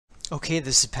Okay,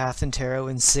 this is PathandTarot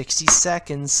in 60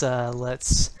 seconds.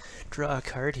 Let's draw a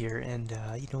card here, and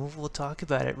we'll talk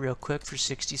about it real quick for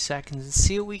 60 seconds and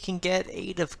see what we can get.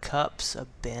 8 of Cups,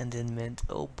 Abandonment.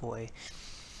 Oh boy.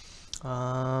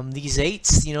 These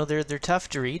 8s, they're tough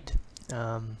to read.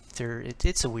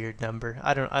 It's a weird number.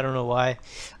 I don't know why.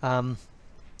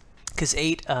 Because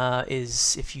 8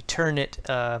 is, if you turn it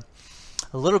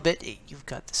a little bit, you've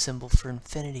got the symbol for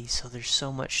infinity, so there's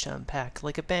so much to unpack,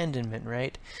 like abandonment,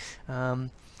 right?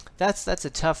 That's a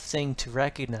tough thing to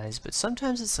recognize, but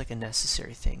sometimes it's like a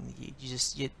necessary thing.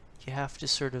 You have to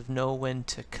sort of know when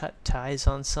to cut ties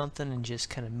on something and just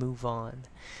kind of move on.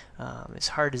 As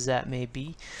hard as that may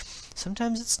be,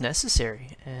 sometimes it's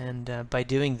necessary, and by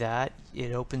doing that,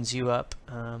 it opens you up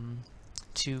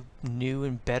to new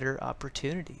and better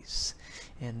opportunities.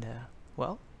 And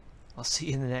well, I'll see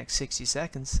you in the next 60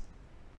 seconds.